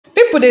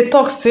People they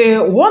talk say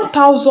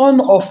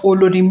 1,000 of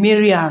Olori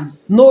Mariam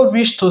no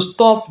reach to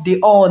stop the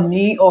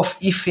Ooni of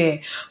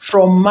Ife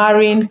from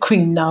marrying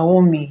Queen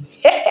Naomi.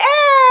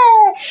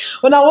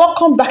 When I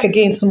welcome back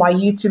again to my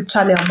YouTube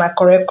channel, my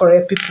correct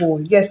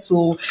people. Yes,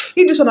 so if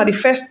this one are the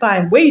first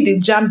time where you dey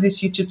jam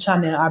this YouTube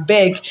channel, I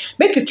beg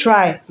make you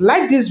try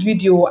like this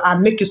video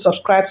and make you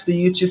subscribe to the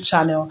YouTube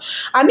channel.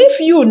 And if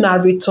you na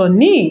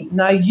returnee,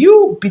 now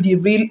you be the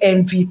real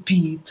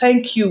MVP.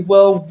 Thank you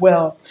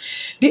well.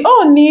 The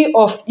Ooni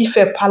of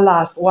Ife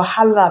Palace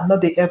wahala no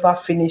dey ever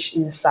finish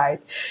inside.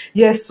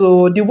 Yes,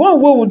 so the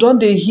one wey we don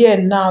dey hear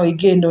now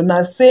again,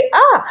 na say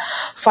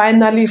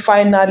finally,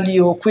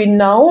 Queen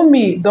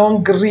Naomi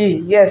don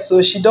gree. Yes,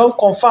 so she don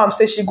confirm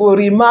say she go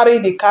remarry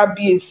the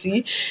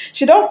Kabiyesi.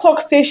 She don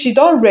talk say she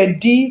don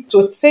ready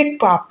to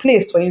take her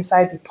place for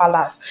inside the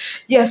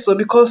palace. Yes, so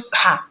because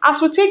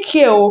as we take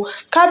here,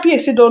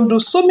 Kabiyesi don do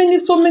so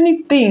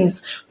many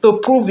things to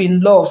prove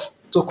in love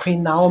to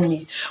Queen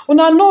Naomi.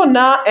 Una know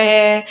na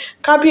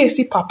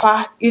Kabiyesi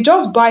papa, he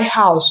just buy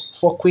house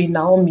for Queen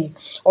Naomi.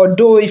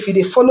 Although if you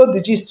dey follow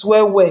the gist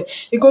well,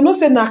 you go know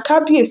say na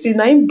Kabiyesi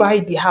na him buy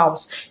the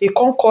house. He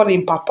come call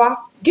him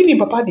papa, give him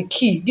papa the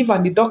key, give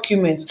am the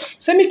documents,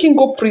 say make him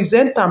go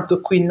present am to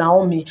Queen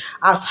Naomi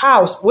as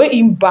house wey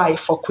him buy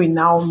for Queen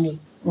Naomi.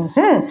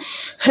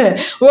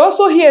 We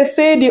also hear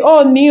say the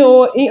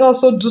Ooni he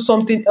also do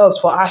something else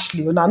for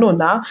Ashley. Una know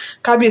now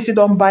Kabiyesi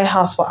don buy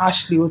house for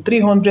Ashley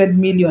 300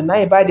 million. Now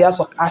he buy the house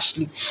of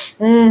Ashley.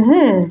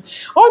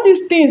 All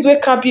these things wey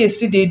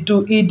Kabiyesi dey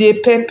do, e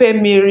dey pepper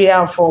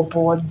Mariam for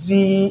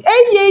body.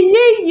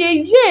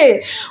 Yeah.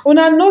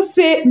 Una know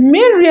say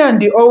Mariam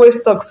dey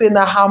always talk say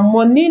na her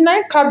money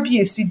na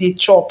Kabiyesi dey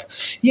chop.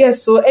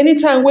 Yes, so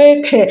anytime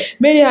wey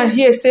Mariam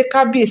hear say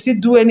Kabiyesi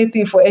do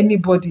anything for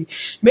anybody,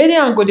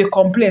 Mariam go dey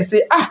complain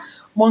say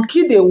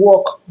monkey dey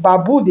walk,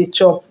 babu dey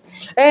chop.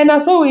 And na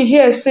so we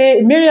hear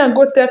say Mariam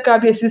go tell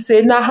Kabiyesi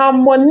say na her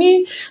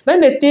money na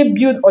dey take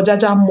build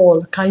Ojaja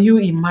mall. Can you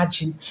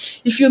imagine?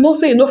 If you know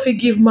say you no fit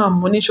give man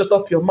money, shut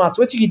up your mouth.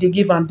 Wetin you dey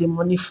give am the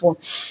money for?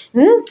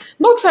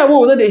 No time wey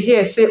we no dey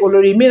hear say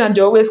Olori Mariam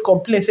dey always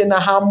complain say na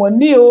her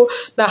money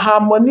na her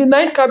money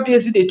na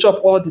Kabiyesi dey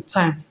chop all the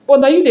time. But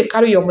na you dey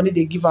carry your money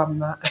dey give am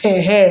na.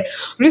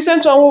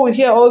 Recent one wey we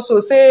hear also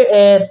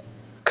say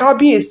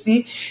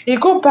Kabiyesi he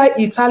go buy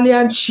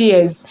Italian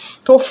chairs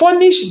to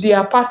furnish the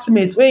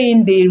apartment wey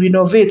him dey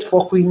renovate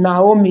for Queen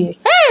Naomi.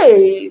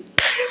 Hey!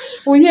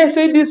 We hear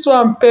say this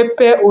one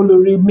pepper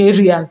Olori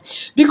Mariam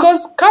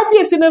because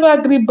Kabiyesi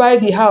never gree buy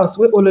the house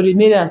wey Olori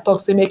Mariam talk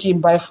say make him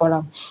buy for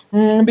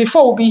am.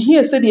 Before we be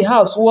hear say the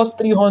house was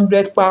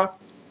 300 pa.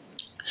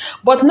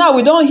 But now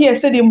we don't hear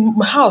say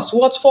the house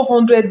worth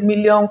 400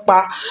 million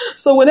pa.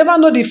 So we never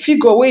know the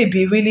figure wey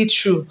be really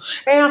true.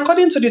 And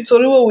according to the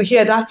tori wey we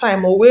hear that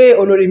time, wey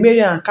Olori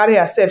Mariam carry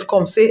herself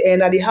come say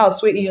na the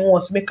house wey he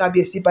wants make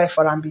Kabiyesi buy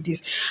for am be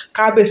this.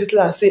 Kabiyesi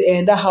tell am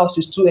say that house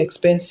is too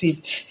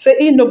expensive. Say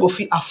he no go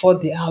fit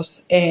afford the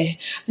house.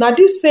 Now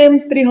this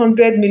same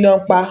 300 million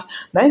pa,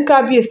 na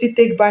Kabiyesi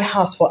take buy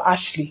house for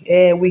Ashley.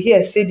 We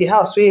hear say the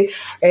house wey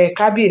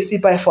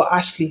Kabiyesi buy for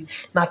Ashley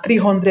na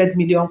 300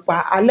 million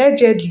pa.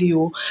 Allegedly,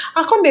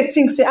 I come dey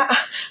think say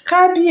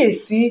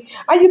Kabiyesi,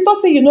 and you thought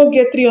say you no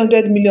get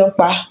 300 million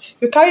pa,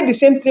 you carry the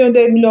same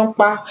 300 million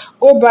pa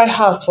go buy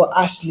house for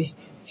Ashley.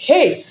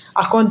 Hey,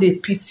 I come dey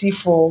pity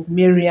for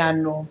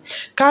Mariam no.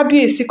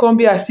 Kabiyesi come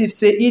be as if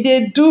say he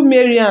dey do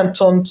Mariam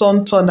turn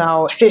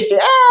now.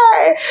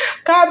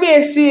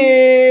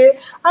 Kabiyesi,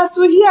 as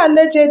we hear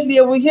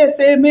allegedly, we hear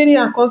say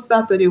Mariam come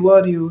start to dey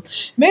worry you.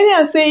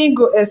 Mariam say he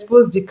go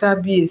expose the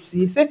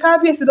Kabiyesi. Say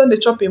Kabiyesi don dey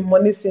chop him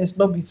money since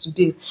no be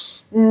today.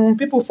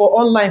 People for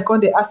online come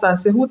dey ask am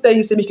say who tell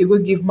you say make you go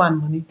give man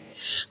money?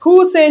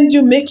 Who send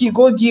you make you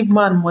go give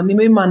man money?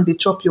 Make man dey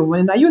chop your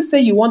money. Now you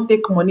say you wan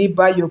take money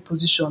buy your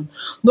position.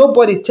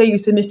 Nobody tell you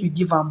say make you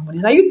give am money.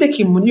 Now you take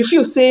him money. You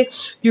feel say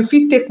you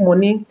fit take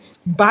money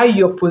buy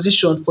your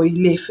position for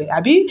Ile-Ife,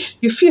 abi?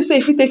 You feel say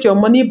if you take your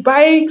money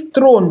buy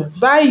throne,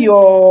 buy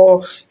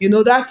your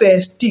that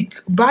stick,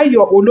 buy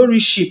your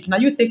oloriship. Now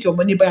you take your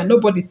money buy, and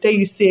nobody tell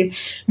you say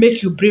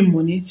make you bring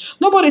money.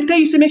 Nobody tell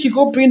you say make you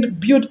go build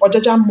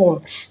Ojaja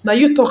mall. Now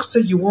you talk say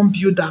you won't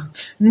build them.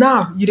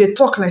 Now you dey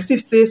talk like if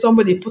say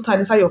somebody put her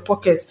inside your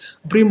pocket,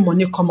 bring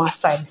money come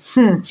outside.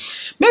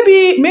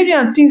 Maybe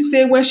Mariam think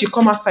say when she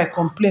come outside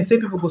complain say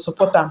people go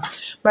support am.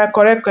 My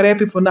correct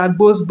people na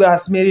gbos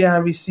gbas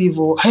Mariam receive.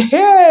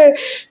 Hey,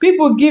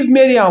 people give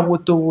Mariam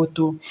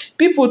woto.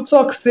 People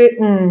talk say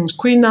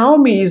Queen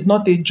Naomi is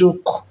not a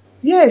joke.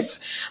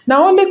 Yes,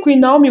 now only Queen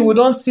Naomi we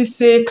don see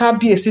say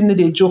Kabiyesi no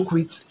dey joke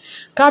with.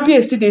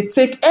 Kabiyesi dey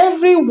take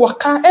every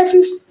waka,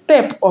 every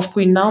step of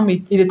Queen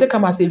Naomi, e dey take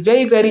am as a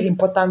very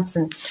important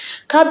thing.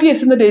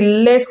 Kabiyesi no dey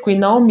let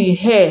Queen Naomi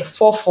hair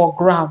fall for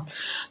ground.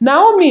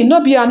 Naomi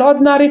no be an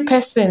ordinary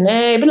person.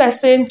 E be like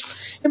say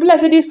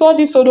all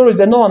these Oloris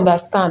they no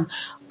understand.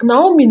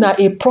 Naomi na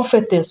a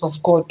prophetess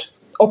of God.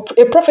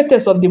 A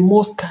prophetess of the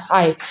Most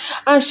High,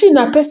 and she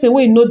na person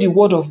wey know the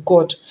word of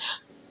God.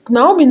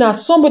 Naomi na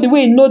somebody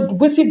wey know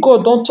wetin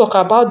God don talk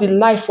about the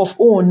life of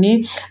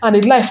Ooni and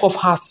the life of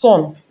her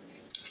son.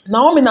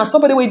 Naomi na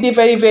somebody wey dey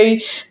very very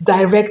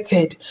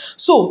directed.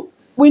 So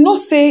we know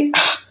say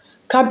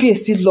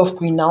Kabiyesi love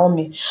Queen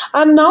Naomi,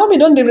 and Naomi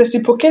don dey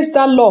reciprocate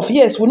that love.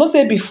 Yes, we know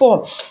say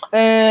before,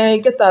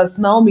 get as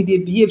Naomi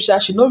dey behave,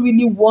 she no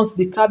really wants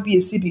the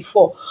Kabiyesi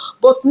before,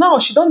 but now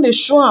she don dey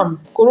show am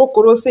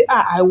korokoro say,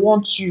 I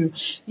want you.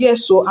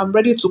 Yes, so I'm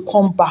ready to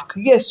come back.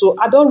 Yes, so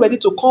I don ready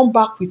to come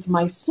back with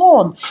my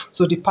son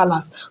to the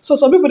palace. So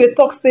some people dey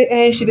talk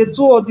say, she dey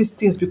do all these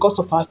things because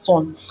of her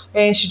son,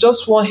 and she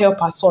just wan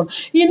help her son.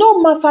 E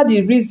no matter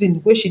the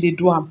reason wey she dey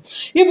do am,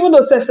 even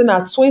though sef say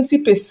na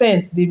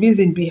 20% the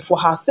reason be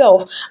for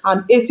herself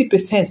and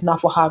 80% na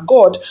for her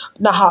God,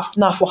 na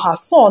for her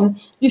son,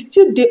 e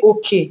still dey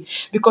okay,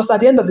 because at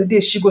the end of the day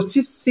she go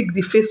still seek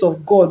the face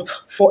of God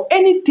for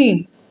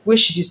anything wey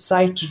she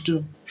decide to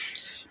do.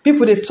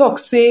 People dey talk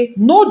say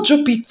no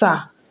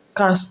Jupiter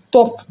can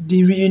stop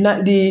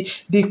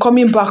the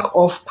coming back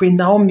of Queen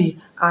Naomi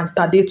and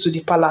Tade to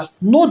the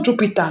palace. No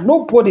Jupiter,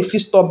 nobody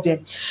fit stop them.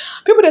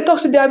 People dey talk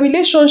say their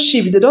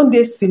relationship, they don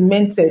dey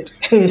cemented.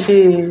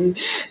 The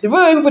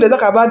way people dey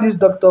talk about this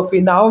Dr.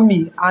 Queen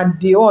Naomi and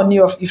the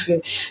Ooni of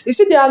Ife, you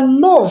see their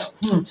love,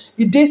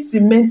 e dey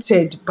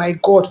cemented by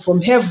God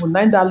from heaven.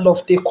 Na that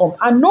love take come,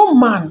 and no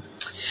man,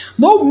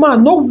 no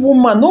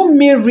woman, no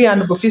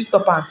Mariam go fit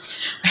stop am.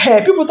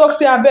 People talk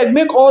say abeg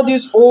make all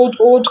this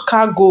old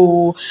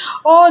cargo,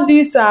 all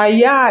this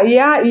iya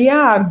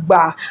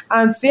agba,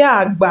 aunty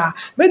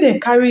agba, make dem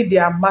carry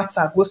their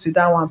matter go sit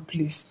down one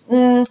place.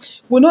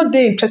 We no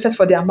dey interested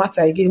for their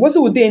matter again.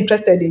 Wetin we dey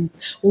interested in,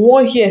 we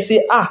wan hear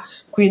say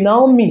Queen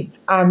Naomi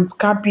and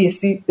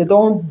Kabiyesi, they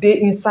don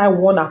dey inside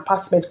one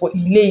apartment for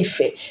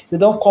Ile-Ife. They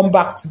don come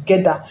back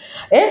together.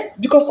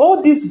 Because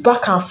all this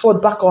back and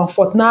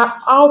forth na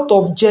out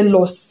of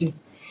jealousy.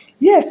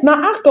 Yes,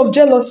 na act of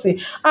jealousy,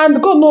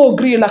 and God no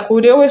agree. Like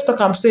we dey always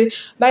talk am say,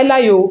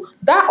 Laila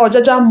that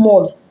Ojaja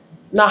mall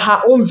na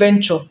her own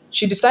venture.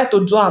 She decide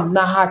to do am,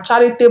 na her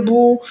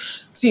charitable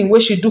thing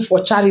wey she do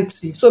for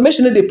charity. So make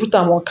she no dey put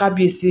am on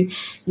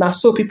Kabiyesi. Na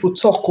so people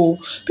talk.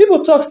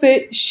 People talk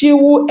say she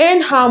will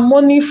earn her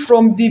money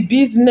from the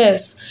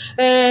business.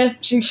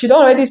 She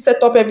don already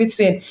set up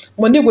everything.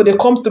 Money go dey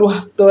come through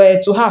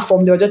to her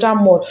from the Ojaja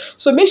mall.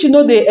 So make she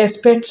no dey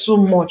expect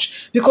too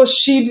much, because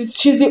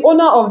she's the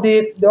owner of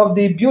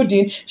the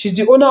building. She's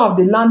the owner of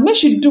the land. Make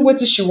she do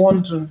wetin she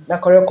wan do. Na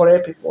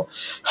correct people.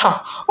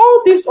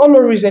 All these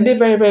Oloris, and they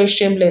very very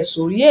shameless.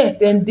 So yes,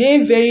 then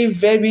they very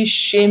very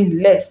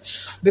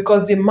shameless,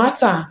 because the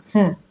matter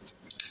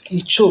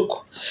e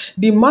choke.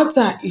 The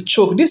matter e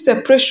choke. This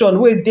separation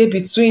wey dey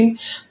between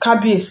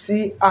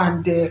Kabiyesi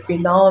and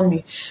Queen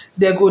Naomi,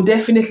 they go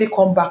definitely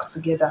come back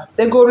together.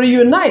 They go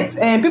reunite.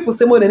 And people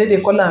say more than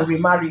they call am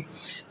remarry.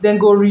 Then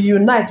go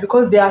reunite,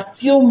 because they are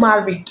still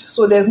married.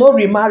 So there's no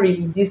remarry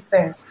in this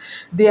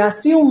sense. They are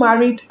still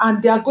married,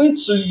 and they are going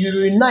to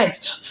reunite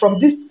from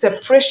this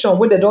separation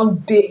where they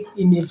don't date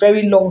in a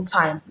very long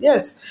time.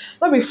 Yes,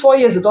 not be 4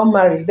 years they don't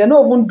marry. They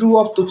don't even do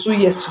up to 2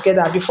 years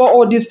together before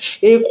all this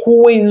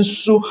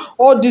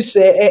all this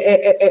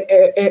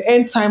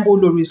end time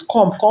Oloris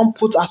come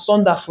put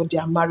asunder for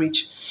their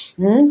marriage.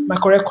 My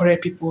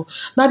correct people.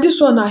 Now this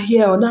one I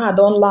hear, now I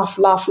don't laugh.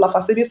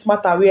 I say this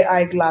matter wear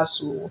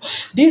eyeglass.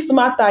 This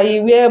matter he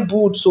wear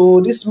boots.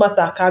 This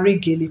matter carry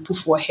gele put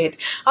for head.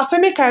 I say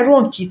make I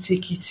run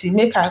kitty,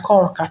 make I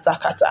come kata,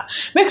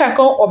 make I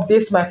come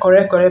update my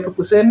correct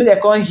people. Say make they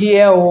come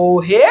here.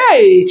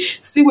 Hey,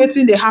 see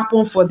wetin dey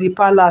happen for the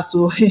palace.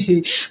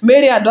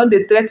 Mary I don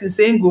dey threaten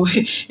say go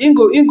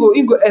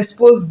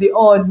expose the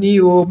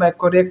Ooni. My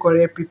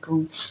correct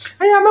people.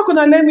 Make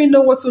una let me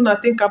know what una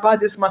think about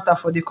this matter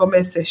for the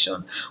comment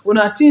section.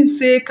 Una think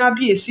say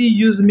Kabiyesi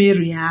use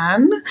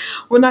Mariam?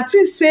 Una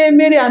think say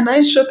Mariam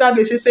na show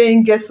Kabiyesi say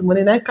him get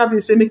money, na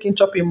Kabiyesi say make him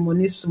chop him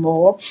money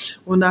small?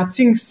 Una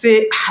think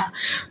say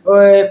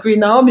Queen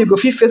Naomi go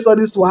fit face all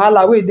this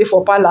wahala wey dey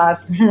for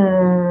palace?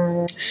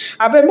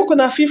 Abeg make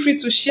una feel free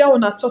to share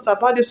una thoughts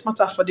about this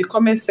matter for the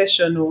comment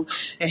section.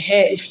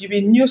 If you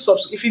be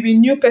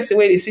new person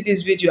wey dey see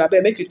this video,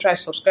 abeg make you try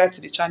subscribe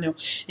to the channel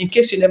in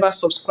case you never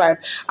subscribe,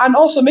 and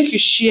also make you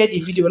share the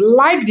video,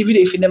 like the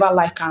video if you never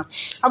like am.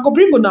 I go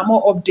bring una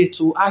more update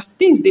as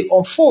things dey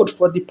unfold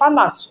for the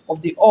palace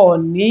of the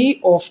Ooni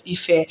of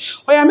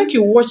Ife. Oya, make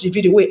you watch the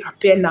video wey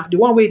appear now, the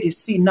one wey dey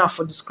see now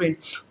for the screen.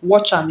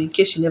 Watch am in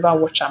case you never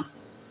watch am.